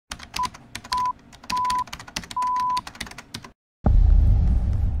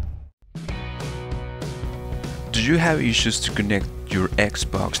Do you have issues to connect your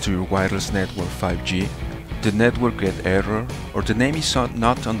Xbox to your wireless network 5G? The network get error or the name is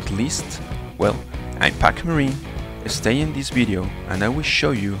not on the list? Well, I'm Pac Marine. Stay in this video and I will show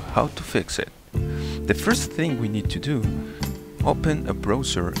you how to fix it. The first thing we need to do, open a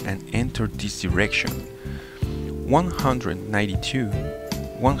browser and enter this direction: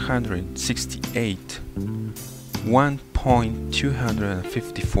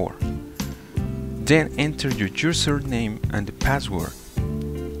 192.168.1.254. Then enter your username and the password.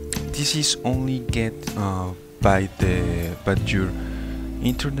 This is only get by your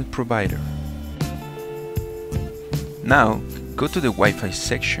internet provider. Now go to the Wi-Fi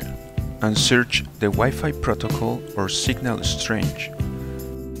section and search the Wi-Fi protocol or signal strength.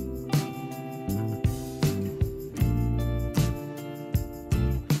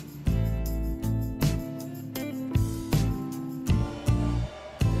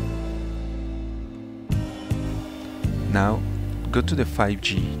 Now go to the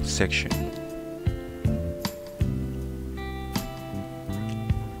 5G section.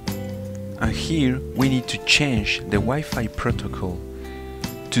 And here we need to change the Wi-Fi protocol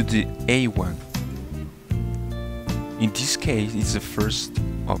to the A1. In this case, it's the first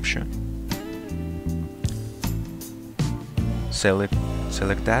option. Select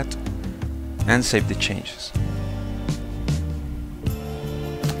that and save the changes.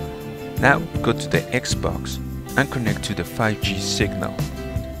 Now go to the Xbox and connect to the 5G signal.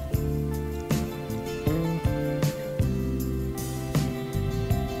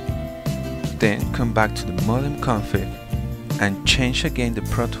 Then come back to the modem config and change again the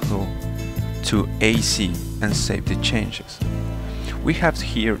protocol to AC and save the changes. We have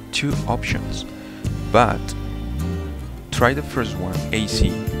here two options, but try the first one,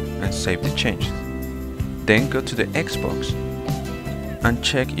 AC, and save the changes. Then go to the Xbox and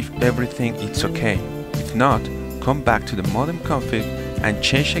check if everything is okay. If not, come back to the modem config and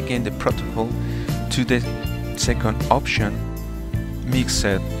change again the protocol to the second option, mixed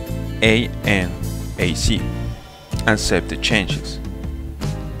A and AC, and save the changes.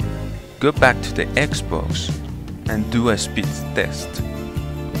 Go back to the Xbox and do a speed test.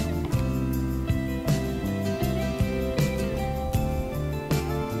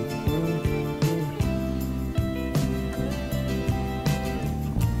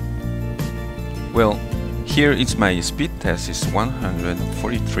 Well, here it's my speed test is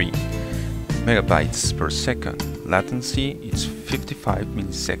 143 megabytes per second. Latency is 55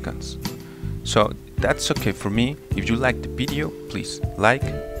 milliseconds. So that's okay for me. If you like the video, please like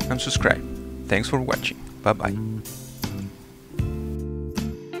and subscribe. Thanks for watching. Bye bye.